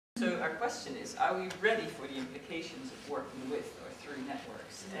So our question is, are we ready for the implications of working with or through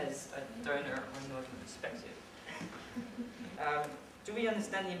networks as a donor or northern perspective? Do we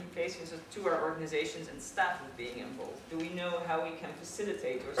understand the implications to our organizations and staff of being involved? Do we know how we can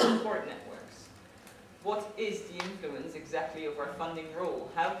facilitate or support networks? What is the influence exactly of our funding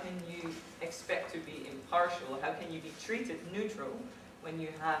role? How can you expect to be impartial? How can you be treated neutral when you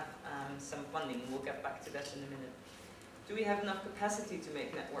have some funding? We'll get back to that in a minute. Do we have enough capacity to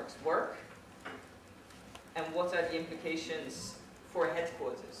make networks work? And what are the implications for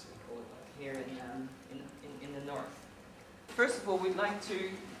headquarters, we call it here in the north? First of all, we'd like to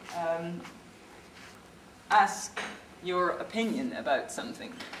ask your opinion about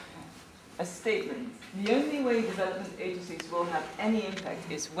something. A statement. The only way development agencies will have any impact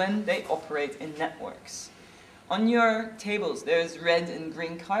is when they operate in networks. On your tables, there's red and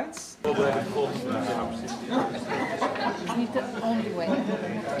green cards. It's not the only way.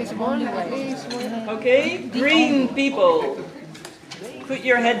 It's one way. Okay, green people. Put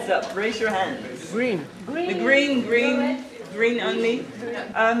your heads up, raise your hands. Green. The green only.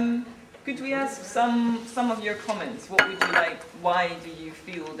 Could we ask some of your comments? What would you like? Why do you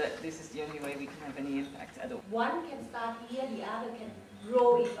feel that this is the only way we can have any impact at all? One can start here, the other can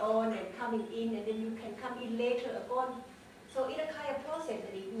grow it on and coming in, and then you can come in later upon. So it's a kind of process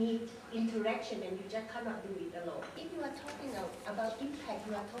that it needs interaction, and you just cannot do it alone. If you are talking about impact,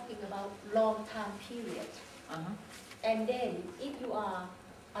 you are talking about long-term period. And then if you are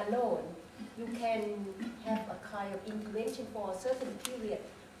alone, you can have a kind of intervention for a certain period,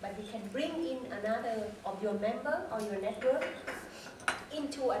 but you can bring in another of your member or your network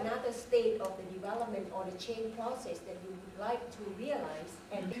into another state of the development or the change process that you would like to realize.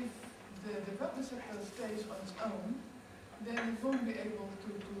 And if the development sector stays on its own, then it won't be able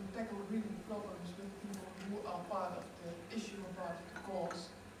to tackle really problems with people who are part of the issue or part of the cause.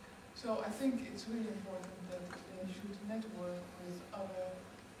 So I think it's really important that they should network with other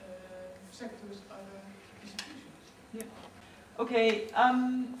sectors, other institutions. Yeah. Okay,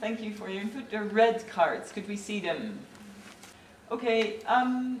 thank you for your input. The red cards, could we see them? Okay,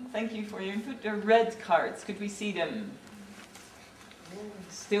 thank you for your input. The red cards, could we see them?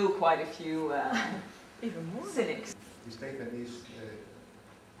 Still quite a few even more cynics. The statement is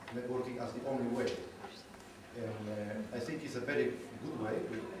networking as the only way. And I think it's a very good way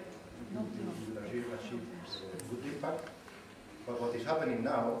to achieve good impact. But what is happening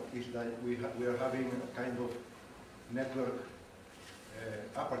now is that we are having a kind of network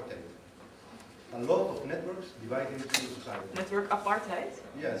apartheid. A lot of networks divided into society. Network apartheid?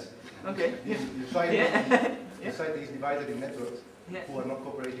 Yes. Okay. Society is divided in networks who are not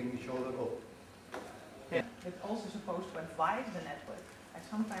cooperating with each other. It's also supposed to advise the network. I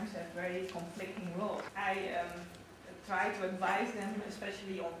sometimes have very conflicting roles. I try to advise them,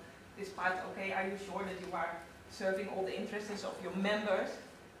 especially on this part, okay, are you sure that you are serving all the interests of your members?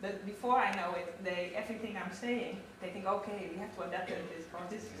 But before I know it, everything I'm saying, they think, okay, we have to adapt to this because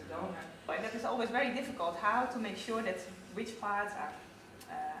this is a donor. But that is always very difficult, how to make sure that which parts are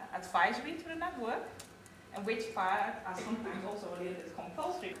advisory to the network and which parts are sometimes also a little bit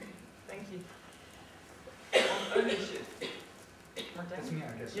compulsory. Thank you. On ownership. That's me,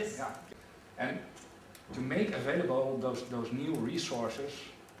 I guess. Yes. Yeah. And to make available those new resources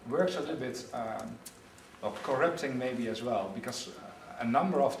works a little bit of corrupting maybe as well, because a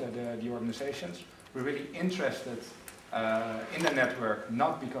number of the organizations were really interested in the network,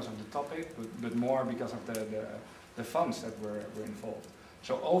 not because of the topic, but more because of the funds that were involved.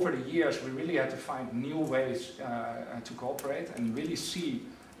 So over the years, we really had to find new ways to cooperate and really see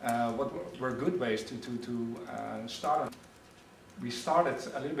what were good ways to start. We started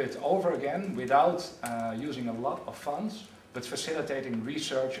a little bit over again without using a lot of funds, but facilitating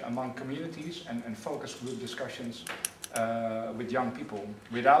research among communities and focus group discussions with young people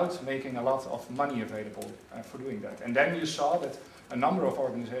without making a lot of money available for doing that. And then you saw that a number of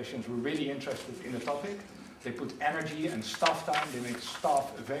organizations were really interested in the topic. They put energy and staff time, they make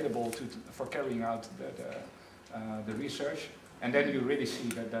staff available for carrying out the research. And then you really see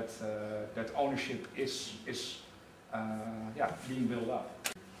that ownership is being built up.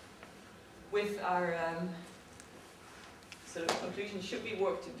 With our sort of conclusion, should we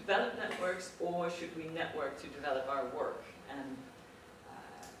work to develop networks or should we network to develop our work? And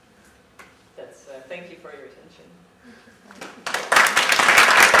that's thank you for your attention.